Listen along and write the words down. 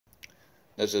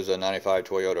This is a 95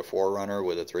 Toyota 4Runner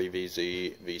with a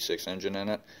 3VZ V6 engine in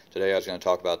it. Today I was going to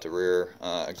talk about the rear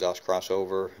exhaust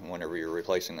crossover whenever you're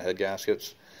replacing the head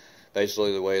gaskets.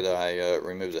 Basically the way that I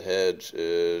remove the heads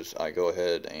is I go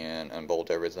ahead and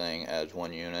unbolt everything as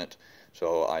one unit.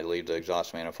 So I leave the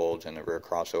exhaust manifolds and the rear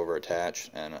crossover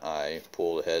attached, and I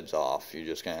pull the heads off. You're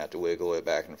just going to have to wiggle it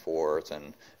back and forth,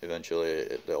 and eventually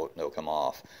they'll come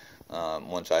off.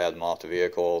 Once I have them off the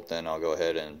vehicle, then I'll go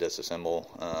ahead and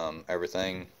disassemble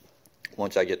everything.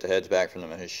 Once I get the heads back from the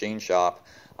machine shop,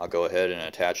 I'll go ahead and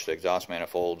attach the exhaust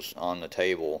manifolds on the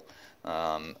table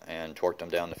and torque them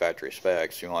down to factory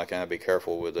specs. You want to kind of be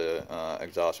careful with the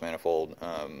exhaust manifold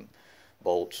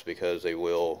bolts, because they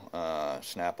will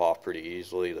snap off pretty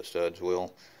easily. The studs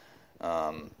will.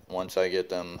 Once I get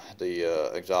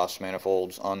the exhaust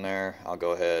manifolds on there, I'll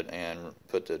go ahead and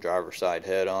put the driver's side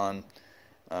head on.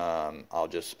 I'll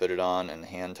just spit it on and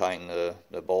hand tighten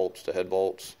the bolts, the head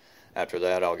bolts. After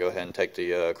that, I'll go ahead and take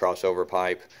the crossover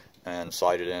pipe and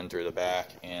slide it in through the back,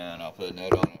 and I'll put a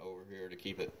nut on it over here to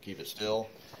keep it still.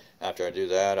 After I do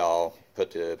that, I'll put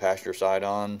the passenger side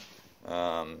on.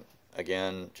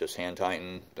 Again, just hand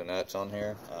tighten the nuts on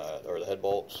here, or the head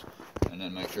bolts, and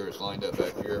then make sure it's lined up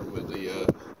back here with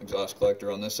the exhaust collector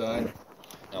on this side.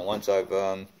 Now once I've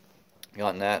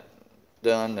gotten that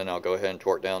done, then I'll go ahead and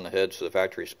torque down the heads to the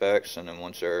factory specs, and then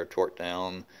once they're torqued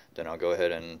down, then I'll go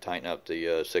ahead and tighten up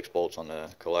the 6 bolts on the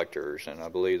collectors, and I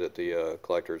believe that the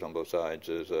collectors on both sides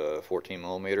is 14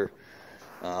 millimeter.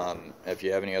 If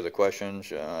you have any other questions,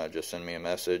 just send me a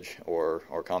message or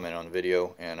comment on the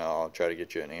video, and I'll try to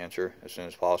get you an answer as soon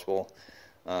as possible.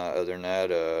 Other than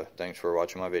that, thanks for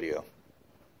watching my video.